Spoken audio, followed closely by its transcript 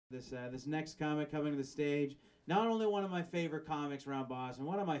This next comic coming to the stage, not only one of my favorite comics around Boston,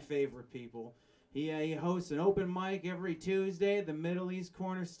 one of my favorite people. He hosts an open mic every Tuesday at the Middle East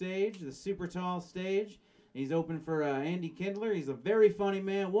Corner stage, the super tall stage. He's open for Andy Kindler. He's a very funny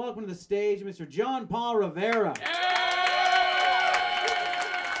man. Welcome to the stage, Mr. John Paul Rivera.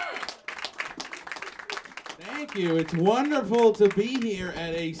 Thank you. It's wonderful to be here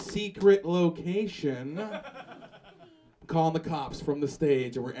at a secret location. I'm calling the cops from the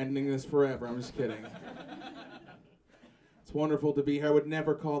stage, and we're ending this forever. I'm just kidding. It's wonderful to be here. I would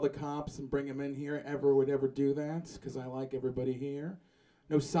never call the cops and bring them in here. Would ever do that, because I like everybody here.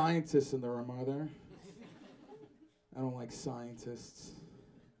 No scientists in the room, are there? I don't like scientists.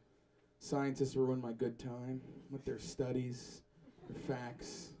 Scientists ruin my good time with their studies, their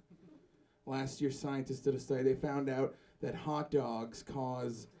facts. Last year, scientists did a study. They found out that hot dogs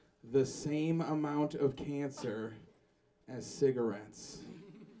cause the same amount of cancer as cigarettes.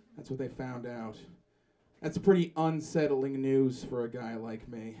 That's what they found out. That's pretty unsettling news for a guy like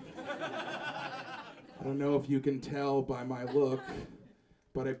me. I don't know if you can tell by my look,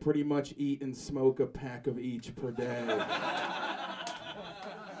 but I pretty much eat and smoke a pack of each per day.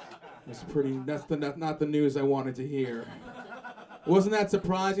 That's not the news I wanted to hear. Wasn't that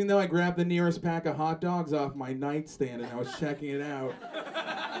surprising, though? I grabbed the nearest pack of hot dogs off my nightstand and I was checking it out.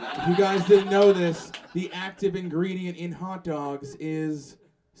 If you guys didn't know this, the active ingredient in hot dogs is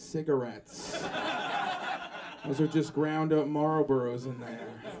cigarettes. Those are just ground up Marlboros in there.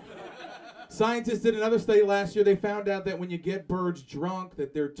 Scientists did another study last year. They found out that when you get birds drunk,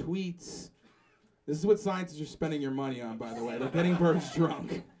 that their tweets... This is what scientists are spending your money on, by the way. They're getting birds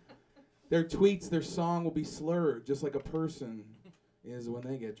drunk. Their tweets, their song will be slurred, just like a person is when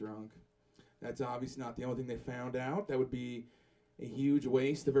they get drunk. That's obviously not the only thing they found out. That would be a huge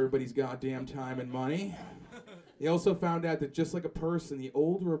waste of everybody's goddamn time and money. They also found out that just like a person, the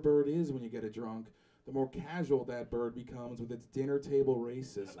older a bird is when you get it drunk, the more casual that bird becomes with its dinner table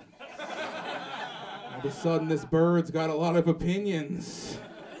racism. All of a sudden, this bird's got a lot of opinions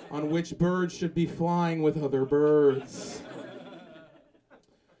on which birds should be flying with other birds.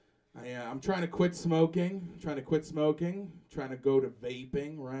 I'm trying to quit smoking, trying to go to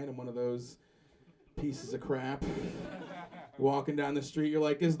vaping, right? I'm one of those pieces of crap. Walking down the street, you're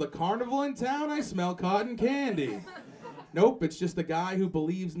like, is the carnival in town? I smell cotton candy. Nope, it's just a guy who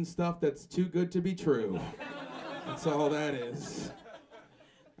believes in stuff that's too good to be true. That's all that is.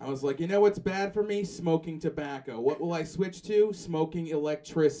 I was like, you know what's bad for me? Smoking tobacco. What will I switch to? Smoking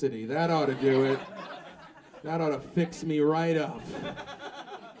electricity. That ought to do it. That ought to fix me right up.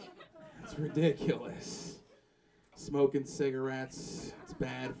 It's ridiculous. Smoking cigarettes, it's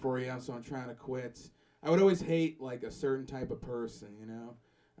bad for you, so I'm trying to quit. I would always hate, like, a certain type of person, you know?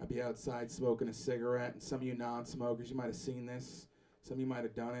 I'd be outside smoking a cigarette, and some of you non-smokers, you might have seen this. Some of you might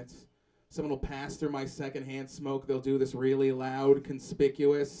have done it. Someone will pass through my secondhand smoke. They'll do this really loud,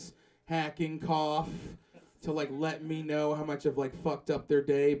 conspicuous, hacking cough to, like, let me know how much I've, like, fucked up their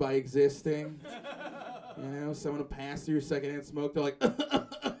day by existing. You know, someone will pass through your secondhand smoke. They're like,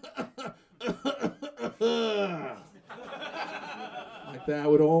 like, that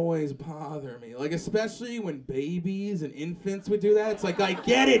would always bother me. Like, especially when babies and infants would do that. It's like, I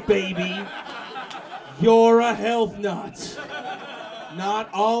get it, baby. You're a health nut. Not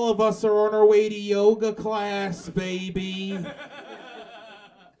all of us are on our way to yoga class, baby.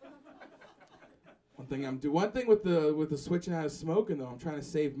 One thing with the switching out of smoking, though, I'm trying to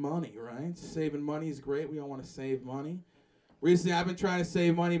save money, right? Saving money is great. We all want to save money. Recently, I've been trying to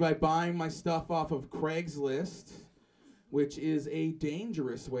save money by buying my stuff off of Craigslist, which is a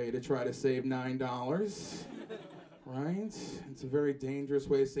dangerous way to try to save $9, right? It's a very dangerous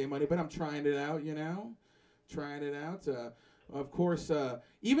way to save money, but I'm trying it out, you know? Trying it out. Of course,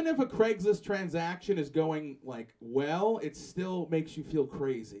 even if a Craigslist transaction is going, like, well, it still makes you feel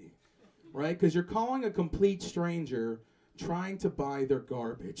crazy, right? Because you're calling a complete stranger trying to buy their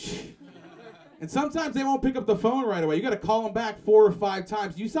garbage. And sometimes they won't pick up the phone right away. You got to call them back 4 or 5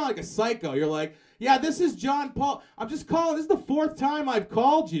 times. You sound like a psycho. You're like, yeah, this is John Paul. I'm just calling. This is the 4th time I've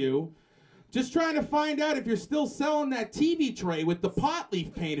called you. Just trying to find out if you're still selling that TV tray with the pot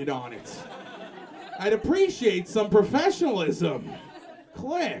leaf painted on it. I'd appreciate some professionalism.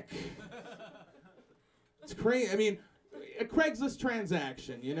 Click. It's crazy. I mean, a Craigslist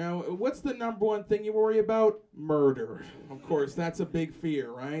transaction, you know, what's the number one thing you worry about? Murder. Of course, that's a big fear,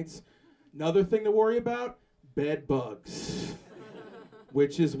 right? Another thing to worry about? Bed bugs.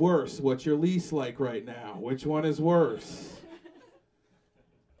 Which is worse? What's your lease like right now? Which one is worse?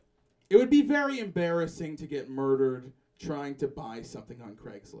 It would be very embarrassing to get murdered trying to buy something on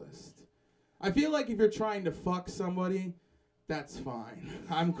Craigslist. I feel like if you're trying to fuck somebody, That's fine.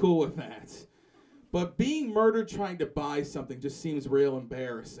 I'm cool with that. But being murdered trying to buy something just seems real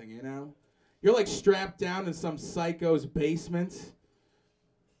embarrassing, you know? You're like strapped down in some psycho's basement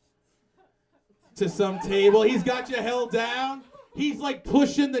to some table. He's got you held down. He's like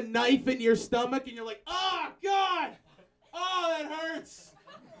pushing the knife in your stomach, and you're like, oh, God! Oh, that hurts!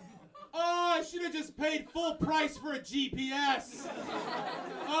 Oh, I should have just paid full price for a GPS.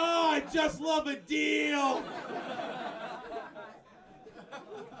 Oh, I just love a deal.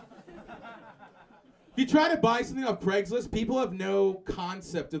 If you try to buy something off Craigslist, people have no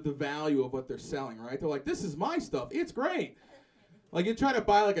concept of the value of what they're selling, right? They're like, this is my stuff. It's great. Like, you try to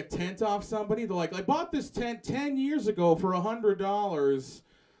buy, like, a tent off somebody. They're like, I bought this tent 10 years ago for $100.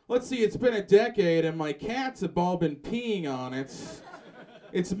 Let's see, it's been a decade, and my cats have all been peeing on it.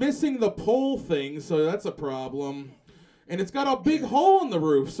 It's missing the pole thing, so that's a problem. And it's got a big hole in the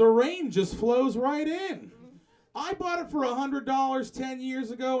roof, so rain just flows right in. I bought it for $100 10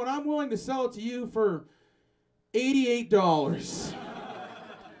 years ago, and I'm willing to sell it to you for $88.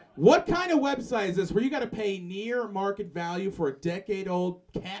 What kind of website is this where you got to pay near market value for a decade-old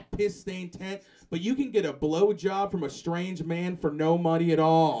cat piss-stained tent, but you can get a blowjob from a strange man for no money at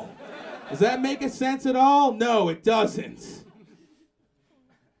all? Does that make sense at all? No, it doesn't.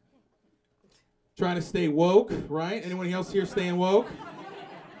 Trying to stay woke, right? Anyone else here staying woke?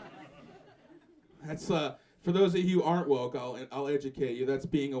 That's for those of you who aren't woke, I'll educate you. That's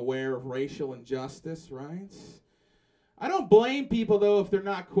being aware of racial injustice, right? I don't blame people, though, if they're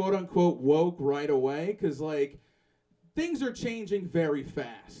not quote-unquote woke right away, because, like, things are changing very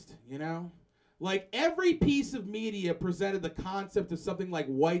fast, you know? Like, every piece of media presented the concept of something like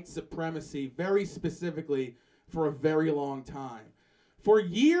white supremacy very specifically for a very long time. For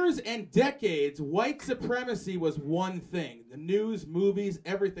years and decades, white supremacy was one thing. The news, movies,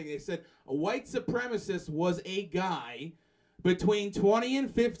 everything. They said a white supremacist was a guy between 20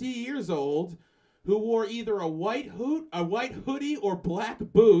 and 50 years old who wore either a white hoodie or black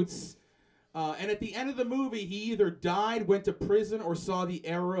boots. And at the end of the movie, he either died, went to prison, or saw the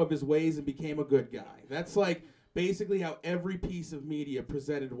error of his ways and became a good guy. That's like basically how every piece of media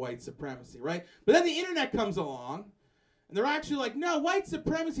presented white supremacy, right? But then the internet comes along, and they're actually like, no, white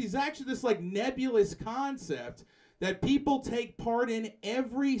supremacy is actually this like nebulous concept that people take part in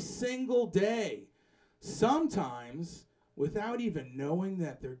every single day, sometimes without even knowing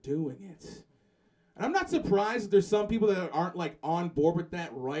that they're doing it. And I'm not surprised that there's some people that aren't like on board with that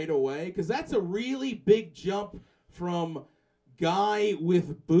right away, because that's a really big jump from guy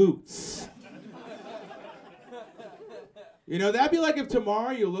with boots. You know, that'd be like if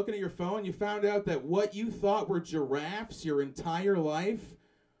tomorrow you're looking at your phone and you found out that what you thought were giraffes your entire life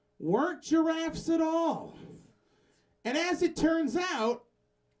weren't giraffes at all. And as it turns out,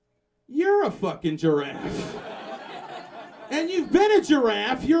 you're a fucking giraffe. And you've been a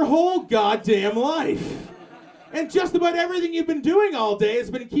giraffe your whole goddamn life. And just about everything you've been doing all day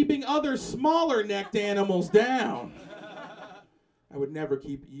has been keeping other smaller-necked animals down. I would never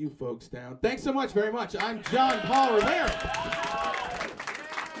keep you folks down. Thanks so much, very much. I'm John Paul Rivera.